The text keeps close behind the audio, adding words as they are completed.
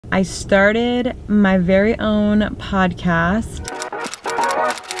I started my very own podcast.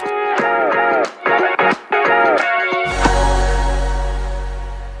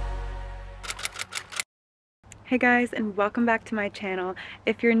 Hey guys, and welcome back to my channel.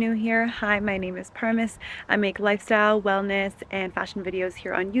 If you're new here, hi, my name is Parmis. I make lifestyle, wellness, and fashion videos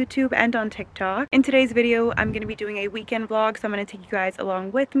here on YouTube and on TikTok. In today's video, I'm going to be doing a weekend vlog, so I'm going to take you guys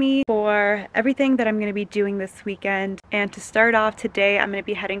along with me for everything that I'm going to be doing this weekend. And to start off today, I'm going to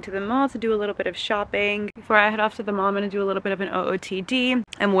be heading to the mall to do a little bit of shopping. Before I head off to the mall, I'm going to do a little bit of an OOTD.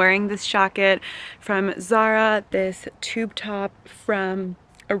 I'm wearing this jacket from Zara, this tube top from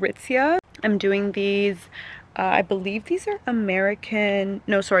Aritzia. I'm doing these I believe these are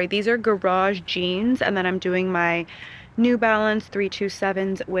these are garage jeans, and then I'm doing my New Balance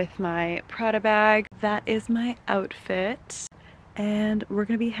 327s with my Prada bag. That is my outfit, and we're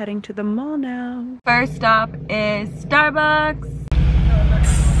gonna be heading to the mall now. First stop is Starbucks.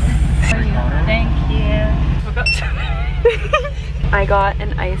 Thank you. I got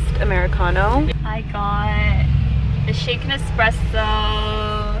an iced Americano. I got a shaken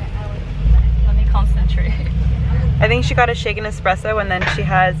espresso. Let me concentrate. I think she got a shaken espresso, and then she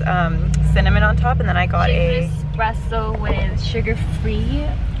has cinnamon on top, and then I got a espresso with sugar-free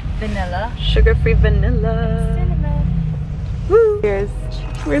vanilla. Sugar-free vanilla. Cinnamon. Woo! Cheers.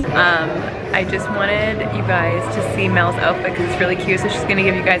 I just wanted you guys to see Mel's outfit because it's really cute, so she's gonna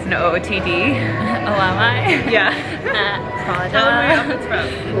give you guys an OOTD. Oh, am I? Yeah. Prada. Tell them where your outfit's from.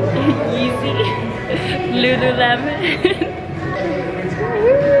 Yeezy. Lululemon.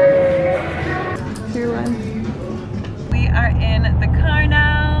 Here one. We are in the car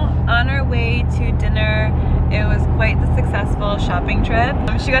now, on our way to dinner. It was quite the successful shopping trip.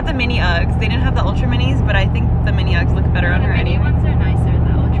 She got the mini Uggs. They didn't have the ultra minis, but I think the mini Uggs look better on her anyway. The mini ones are nicer,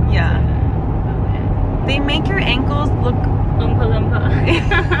 the ultra ones. Yeah. Are They make your ankles look... Lumpa lumpa.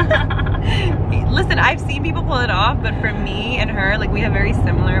 Listen, I've seen people pull it off, but for me and her, like, we have very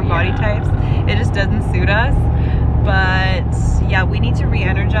similar body types. It just doesn't suit us. But yeah, we need to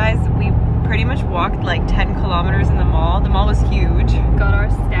re-energize. We pretty much walked like 10 kilometers in the mall. The mall was huge. Got our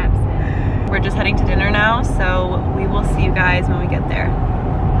steps in. We're just heading to dinner now, so we will see you guys when we get there.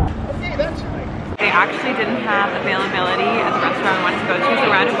 Okay, that's right. They actually didn't have availability at the restaurant I wanted to go to, so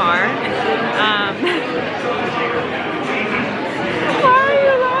we're at a bar. Why are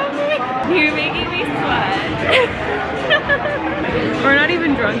you laughing? You're making me sweat. We're not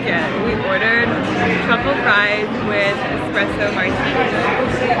even drunk yet. We ordered truffle fries with espresso martini.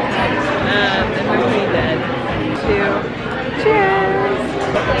 And we're pretty dead. Cheers!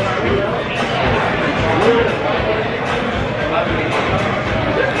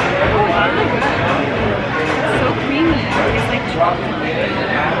 So creamy. It's like chocolate.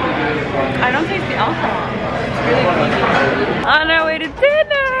 I don't taste the alcohol. It's really creamy. On our way to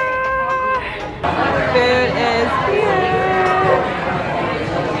dinner! Food is here!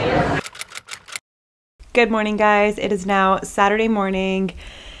 Good morning, guys. It is now Saturday morning,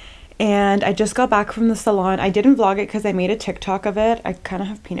 and I just got back from the salon. I didn't vlog it because I made a TikTok of it. I kind of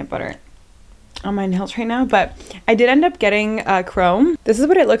have peanut butter on my nails right now, but I did end up getting chrome. This is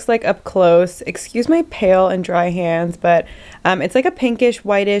what it looks like up close. Excuse my pale and dry hands, but it's like a pinkish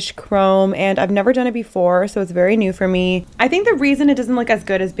whitish chrome, and I've never done it before, so it's very new for me. I think the reason it doesn't look as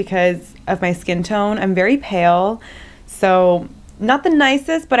good is because of my skin tone. I'm very pale, so not the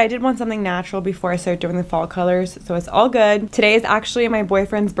nicest, but I did want something natural before I start doing the fall colors, so it's all good. Today is actually my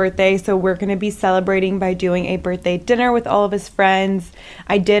boyfriend's birthday, so we're gonna be celebrating by doing a birthday dinner with all of his friends.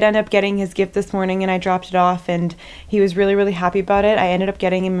 I did end up getting his gift this morning, and I dropped it off, and he was really, really happy about it. I ended up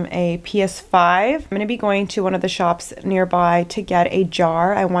getting him a PS5. I'm gonna be going to one of the shops nearby to get a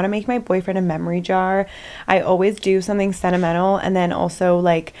jar. I wanna make my boyfriend a memory jar. I always do something sentimental and then also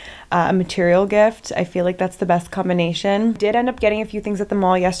like a material gift. I feel like that's the best combination. Did end up getting a few things at the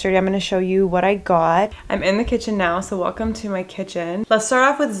mall yesterday. I'm going to show you what I got. I'm in the kitchen now, so welcome to my kitchen. Let's start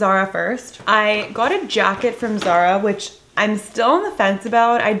off with Zara first. I got a jacket from Zara, which I'm still on the fence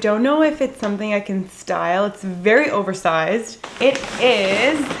about. I don't know if it's something I can style. It's very oversized. It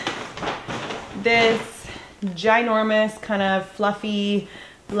is this ginormous kind of fluffy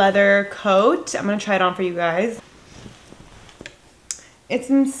leather coat. I'm going to try it on for you guys. It's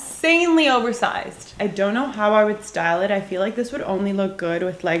insanely oversized. I don't know how I would style it. I feel like this would only look good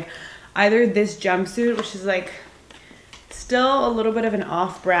with like either this jumpsuit, which is like still a little bit of an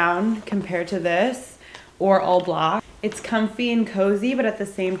off brown compared to this, or all black. It's comfy and cozy, but at the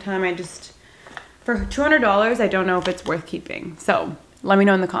same time, for $200, I don't know if it's worth keeping. So let me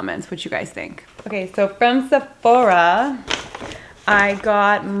know in the comments what you guys think. Okay, so from Sephora, I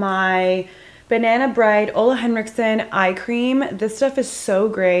got my Banana Bright Ola Henriksen eye cream. This stuff is so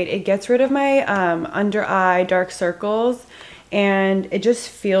great. It gets rid of my under eye dark circles, and it just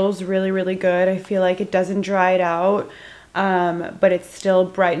feels really, really good. I feel like it doesn't dry it out, but it still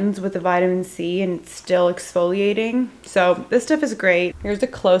brightens with the vitamin C and it's still exfoliating. So this stuff is great. Here's a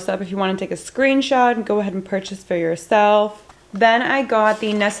close-up if you want to take a screenshot and go ahead and purchase for yourself. Then I got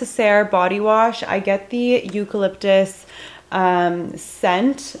the Necessaire body wash. I get the eucalyptus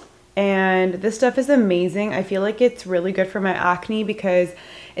scent, and this stuff is amazing. I feel like it's really good for my acne because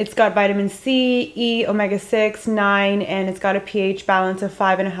it's got vitamin C, E, omega-6, 9, and it's got a pH balance of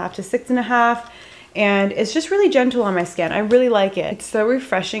 5.5 to 6.5, and it's just really gentle on my skin. I really like it. It's so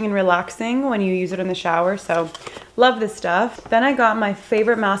refreshing and relaxing when you use it in the shower, so love this stuff. Then I got my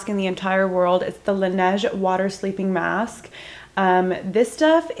favorite mask in the entire world. It's the Laneige Water Sleeping Mask. This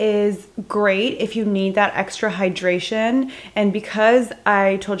stuff is great if you need that extra hydration, and because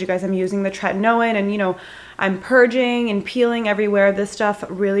I told you guys I'm using the tretinoin and, you know, I'm purging and peeling everywhere, this stuff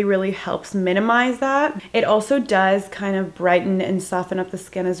really, really helps minimize that. It also does kind of brighten and soften up the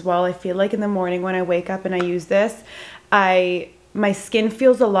skin as well. I feel like in the morning when I wake up and I use this, my skin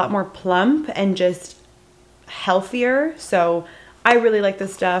feels a lot more plump and just healthier, so I really like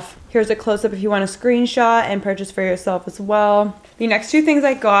this stuff. Here's a close-up if you want a screenshot and purchase for yourself as well. The next two things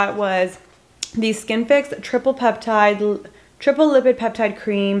I got was the Skin Fix triple lipid peptide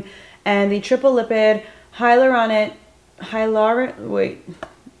cream and the triple lipid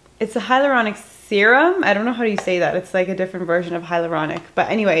it's a hyaluronic serum. I don't know how you say that. It's like a different version of hyaluronic. But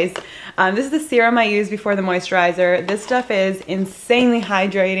anyways, this is the serum I use before the moisturizer. This stuff is insanely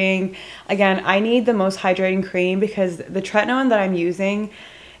hydrating. Again, I need the most hydrating cream because the tretinoin that I'm using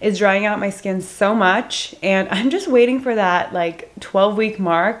is drying out my skin so much, and I'm just waiting for that like 12-week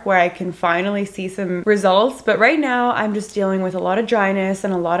mark where I can finally see some results. But right now I'm just dealing with a lot of dryness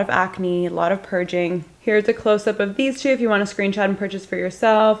and a lot of acne, a lot of purging. Here's a close-up of these two if you want to screenshot and purchase for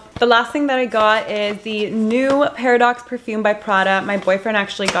yourself. The last thing that I got is the new Paradox perfume by Prada. My boyfriend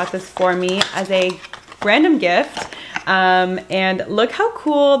actually got this for me as a random gift, and look how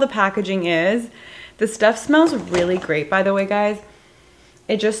cool the packaging is. The stuff smells really great, by the way, guys.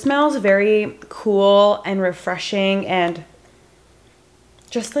 It just smells very cool and refreshing, and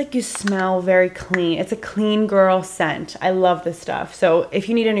just like you smell very clean. It's a clean girl scent. I love this stuff. So if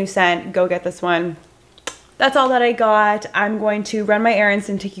you need a new scent, go get this one. That's all that I got. I'm going to run my errands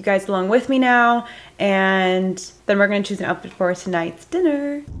and take you guys along with me now, and then we're going to choose an outfit for tonight's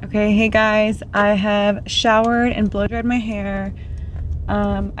dinner. Okay, hey guys, I have showered and blow dried my hair.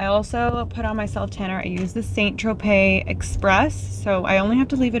 I also put on my self tanner. I use the Saint Tropez Express, so I only have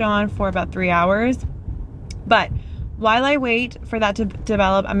to leave it on for about 3 hours. But while I wait for that to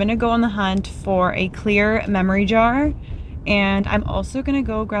develop, I'm gonna go on the hunt for a clear memory jar, and I'm also gonna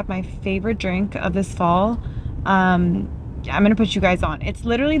go grab my favorite drink of this fall. I'm gonna put you guys on. It's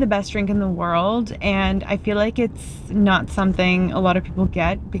literally the best drink in the world, and I feel like it's not something a lot of people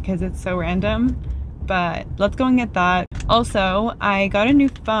get because it's so random. But let's go and get that. Also, I got a new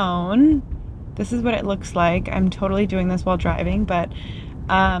phone. This is what it looks like. I'm totally doing this while driving, but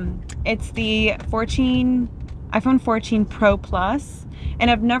it's the iPhone 14 Pro Plus, and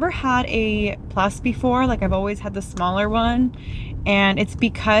I've never had a Plus before. Like, I've always had the smaller one, and it's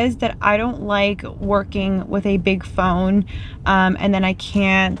because that I don't like working with a big phone, and then I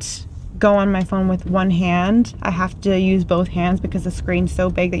can't go on my phone with one hand. I have to use both hands because the screen's so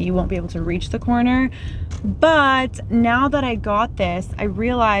big that you won't be able to reach the corner. But now that I got this, I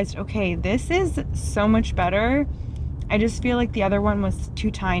realized, okay, this is so much better. I just feel like the other one was too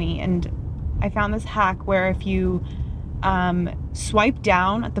tiny, and I found this hack where if you swipe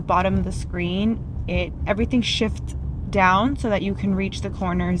down at the bottom of the screen, everything shifts down so that you can reach the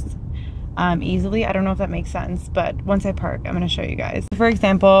corners easily. I don't know if that makes sense, but once I park, I'm going to show you guys. For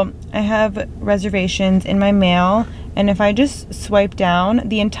example, I have reservations in my mail, and if I just swipe down,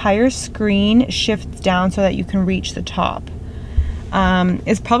 the entire screen shifts down so that you can reach the top.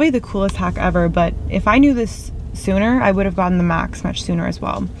 It's probably the coolest hack ever, but if I knew this sooner, I would have gotten the Max much sooner as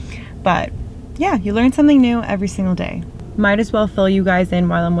well. But yeah, you learn something new every single day. Might as well fill you guys in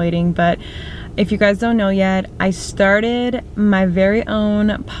while I'm waiting, but if you guys don't know yet, I started my very own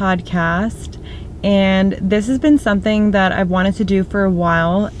podcast, and this has been something that I've wanted to do for a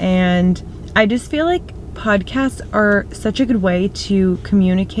while, and I just feel like podcasts are such a good way to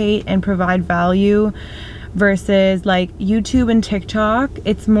communicate and provide value versus like YouTube and TikTok.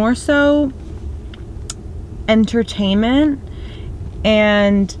 It's more so entertainment.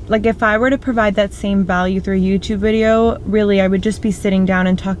 And like, if I were to provide that same value through a YouTube video, really I would just be sitting down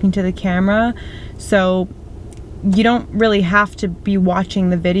and talking to the camera. So you don't really have to be watching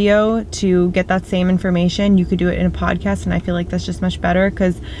the video to get that same information. You could do it in a podcast, and I feel like that's just much better,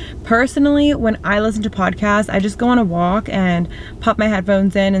 because personally, when I listen to podcasts, I just go on a walk and pop my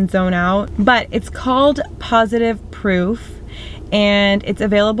headphones in and zone out. But it's called Positive Proof, and it's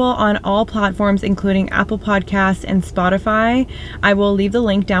available on all platforms, including Apple Podcasts and Spotify. I will leave the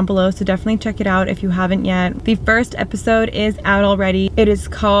link down below, so definitely check it out if you haven't yet. The first episode is out already. It is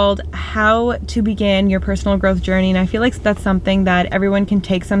called How to Begin Your Personal Growth Journey, and I feel like that's something that everyone can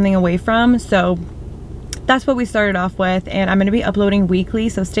take something away from. So that's what we started off with, and I'm going to be uploading weekly,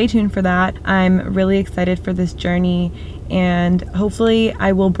 so stay tuned for that. I'm really excited for this journey, and hopefully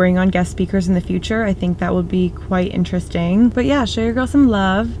I will bring on guest speakers in the future. I think that would be quite interesting. But yeah, show your girl some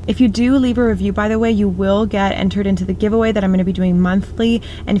love. If you do leave a review, by the way, you will get entered into the giveaway that I'm going to be doing monthly.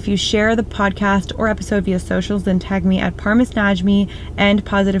 And if you share the podcast or episode via socials, then tag me at Parmis Najmi and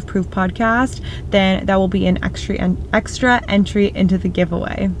Positive Proof Podcast, then that will be an extra entry into the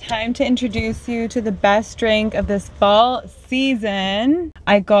giveaway. Time to introduce you to the best drink of this fall season.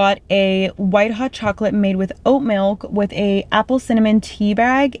 I got a white hot chocolate made with oat milk with a apple cinnamon tea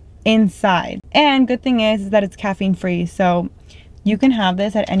bag inside. And good thing is that it's caffeine free, so you can have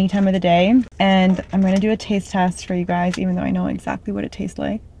this at any time of the day. And I'm gonna do a taste test for you guys, even though I know exactly what it tastes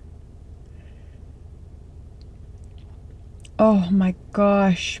like. Oh my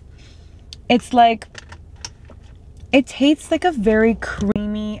gosh. It's like, it tastes like a very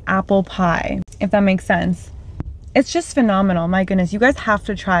creamy apple pie, if that makes sense. It's just phenomenal. My goodness, you guys have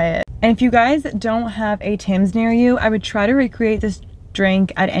to try it. And if you guys don't have a Tim's near you, I would try to recreate this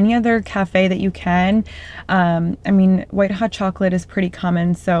drink at any other cafe that you can. I mean, white hot chocolate is pretty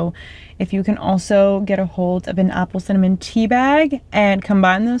common, so if you can also get a hold of an apple cinnamon tea bag and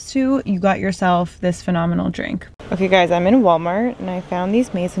combine those two, you got yourself this phenomenal drink. Okay guys, I'm in Walmart and I found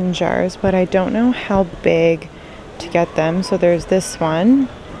these mason jars, but I don't know how big to get them. So there's this one,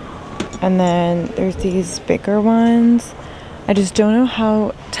 and then there's these bigger ones. I just don't know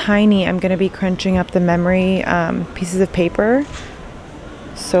how tiny I'm gonna be crunching up the memory pieces of paper.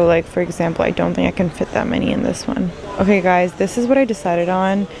 So like, for example, I don't think I can fit that many in this one. Okay guys, this is what I decided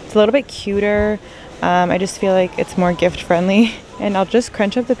on. It's a little bit cuter. I just feel like it's more gift friendly, and I'll just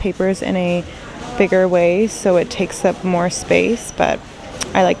crunch up the papers in a bigger way so it takes up more space, but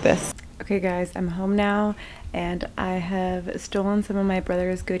I like this. Okay guys, I'm home now, and I have stolen some of my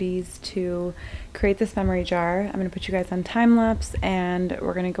brother's goodies to create this memory jar. I'm gonna put you guys on time lapse, and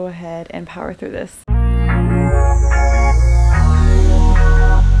we're gonna go ahead and power through this.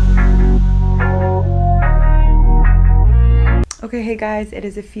 Okay, hey guys, it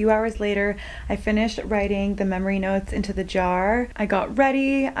is a few hours later. I finished writing the memory notes into the jar. I got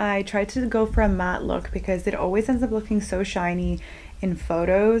ready. I tried to go for a matte look because it always ends up looking so shiny in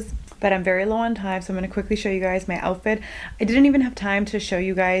photos, but I'm very low on time, so I'm going to quickly show you guys my outfit. I didn't even have time to show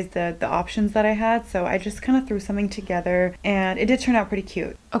you guys the options that I had, so I just kind of threw something together, and it did turn out pretty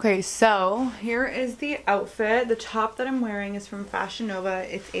cute. Okay, so here is the outfit. The top that I'm wearing is from Fashion Nova.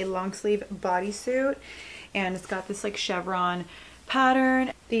 It's a long sleeve bodysuit, and it's got this like chevron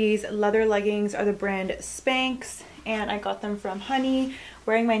pattern. These leather leggings are the brand Spanx, and I got them from Honey.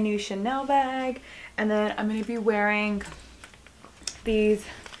 Wearing my new Chanel bag, and then I'm going to be wearing these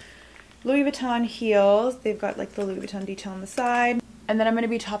Louis Vuitton heels. They've got like the Louis Vuitton detail on the side, and then I'm going to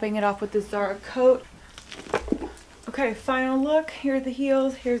be topping it off with the Zara coat. Okay, final look. Here are the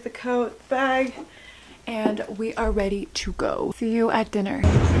heels, here's the coat, the bag, and we are ready to go. See you at dinner.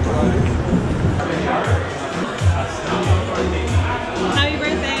 Happy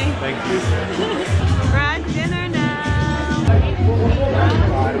birthday. Thank you. We're at dinner now.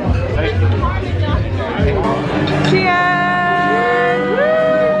 Cheers! Woo!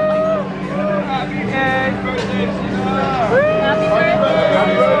 Happy birthday.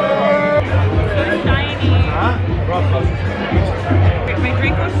 Happy birthday. My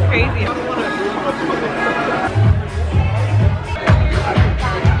drink was crazy.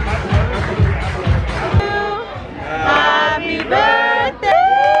 Happy birthday!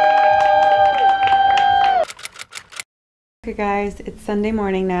 Okay guys, it's Sunday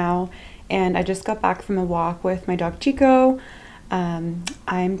morning now, and I just got back from a walk with my dog Chico.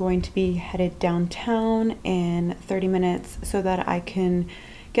 I'm going to be headed downtown in 30 minutes so that I can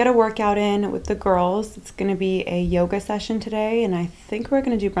get a workout in with the girls. It's going to be a yoga session today, and I think we're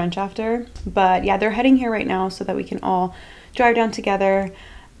going to do brunch after. But yeah, they're heading here right now so that we can all drive down together.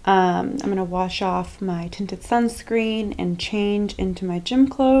 I'm going to wash off my tinted sunscreen and change into my gym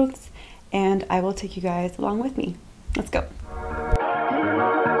clothes, and I will take you guys along with me. Let's go.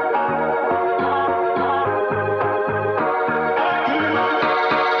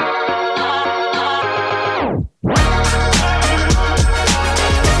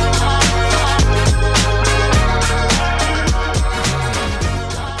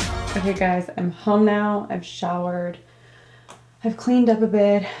 Okay guys, I'm home now. I've showered. I've cleaned up a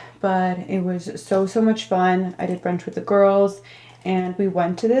bit, but it was so much fun. I did brunch with the girls and we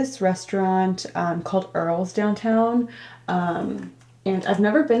went to this restaurant called Earl's downtown. And I've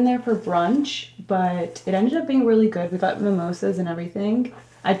never been there for brunch, but it ended up being really good. We got mimosas and everything.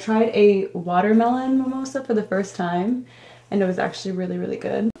 I tried a watermelon mimosa for the first time and it was actually really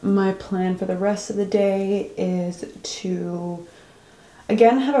good. My plan for the rest of the day is to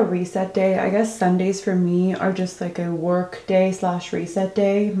again have a reset day. I guess Sundays for me are just like a work day slash reset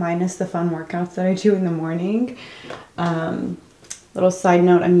day minus the fun workouts that I do in the morning. Little side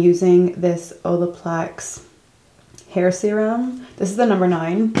note, I'm using this Olaplex hair serum. This is the number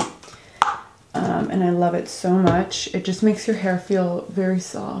 9 and I love it so much. It just makes your hair feel very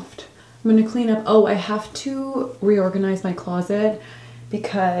soft. I'm gonna clean up. Oh, I have to reorganize my closet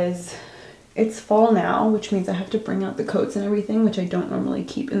because it's fall now, which means I have to bring out the coats and everything, which I don't normally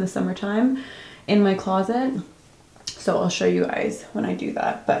keep in the summertime in my closet. So I'll show you guys when I do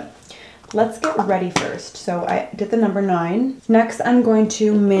that, but let's get ready first. So I did the number 9. Next, I'm going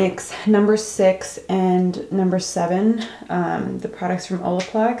to mix number 6 and number 7, the products from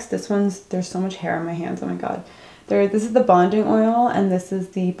Olaplex. There's so much hair on my hands, oh my god. This is the bonding oil and this is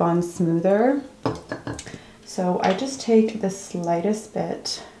the bond smoother. So I just take the slightest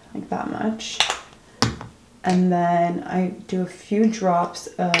bit, like that much, and then I do a few drops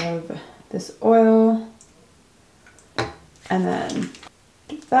of this oil and then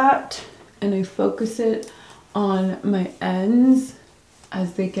do that, and I focus it on my ends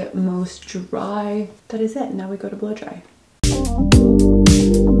as they get most dry. That is it. Now we go to blow dry.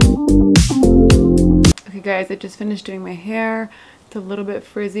 Okay guys, I just finished doing my hair. It's a little bit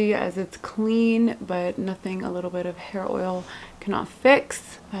frizzy as it's clean, but nothing a little bit of hair oil cannot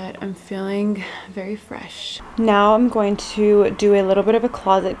fix, but I'm feeling very fresh. Now I'm going to do a little bit of a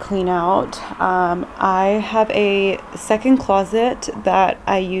closet clean out. I have a second closet that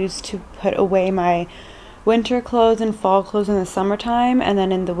I use to put away my winter clothes and fall clothes in the summertime, and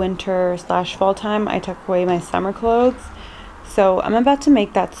then in the winter slash fall time I tuck away my summer clothes. So I'm about to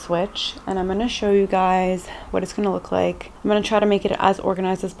make that switch and I'm going to show you guys what it's going to look like. I'm going to try to make it as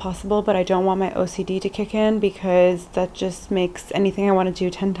organized as possible, but I don't want my OCD to kick in because that just makes anything I want to do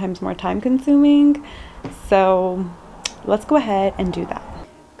 10 times more time consuming. So let's go ahead and do that.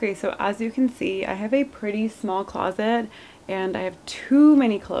 Okay, so as you can see, I have a pretty small closet and I have too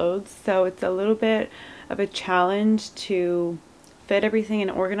many clothes. So it's a little bit of a challenge to fit everything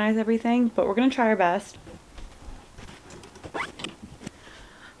and organize everything, but we're going to try our best.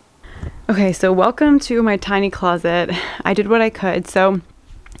 Okay, so welcome to my tiny closet. I did what I could. So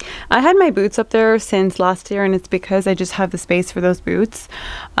I had my boots up there since last year, and it's because I just have the space for those boots.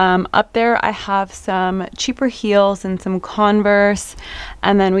 Up there I have some cheaper heels and some Converse,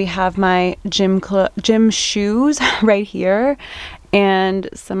 and then we have my gym shoes right here and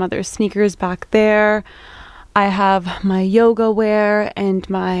some other sneakers back there. I have my yoga wear and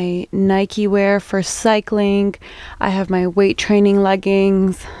my Nike wear for cycling. I have my weight training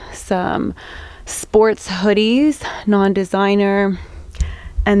leggings, some sports hoodies, non-designer.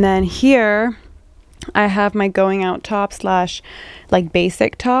 And then here I have my going out top slash like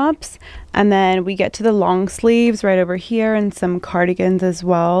basic tops. And then we get to the long sleeves right over here and some cardigans as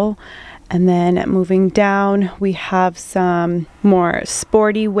well. And then moving down, we have some more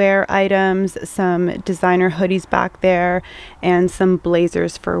sporty wear items, some designer hoodies back there, and some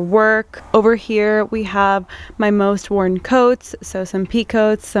blazers for work. Over here, we have my most worn coats, so some pea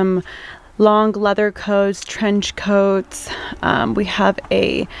coats, some long leather coats, trench coats. We have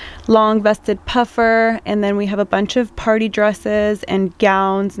a long vested puffer, and then we have a bunch of party dresses and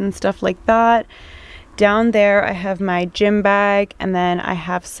gowns and stuff like that. Down there I have my gym bag, and then I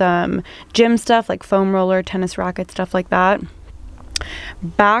have some gym stuff like foam roller, tennis racket, stuff like that.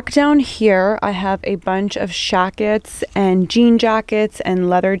 Back down here I have a bunch of shackets and jean jackets and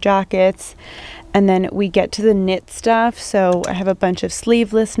leather jackets, and then we get to the knit stuff. So I have a bunch of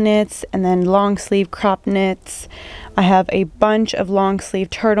sleeveless knits and then long sleeve crop knits. I have a bunch of long sleeve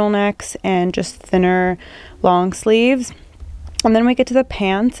turtlenecks and just thinner long sleeves. And then we get to the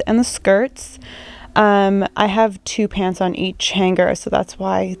pants and the skirts. I have 2 pants on each hanger, so that's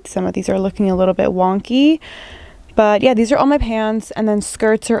why some of these are looking a little bit wonky. But yeah, these are all my pants, and then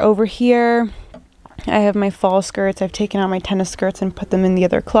skirts are over here. I have my fall skirts. I've taken out my tennis skirts and put them in the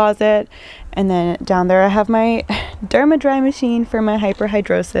other closet. And then down there I have my Derma dry machine for my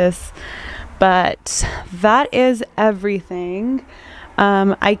hyperhidrosis. But that is everything.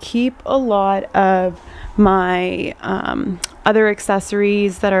 I keep a lot of my other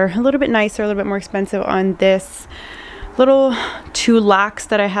accessories that are a little bit nicer, a little bit more expensive on this little 2 lacks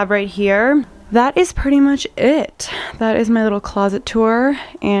that I have right here. That is pretty much it. That is my little closet tour,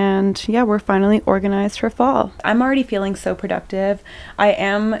 and yeah, we're finally organized for fall. I'm already feeling so productive. I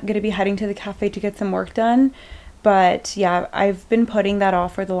am gonna be heading to the cafe to get some work done, but yeah, I've been putting that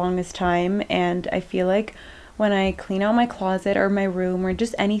off for the longest time, and I feel like when I clean out my closet or my room or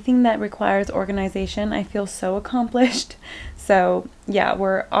just anything that requires organization, I feel so accomplished. So yeah,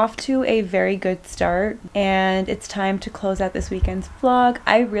 we're off to a very good start, and it's time to close out this weekend's vlog.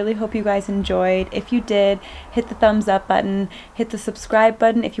 I really hope you guys enjoyed. If you did, hit the thumbs up button, hit the subscribe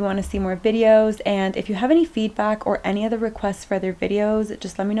button if you want to see more videos, and if you have any feedback or any other requests for other videos,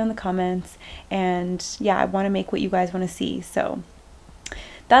 just let me know in the comments. And yeah, I want to make what you guys want to see. So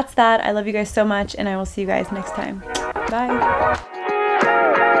that's that. I love you guys so much, and I will see you guys next time. Bye.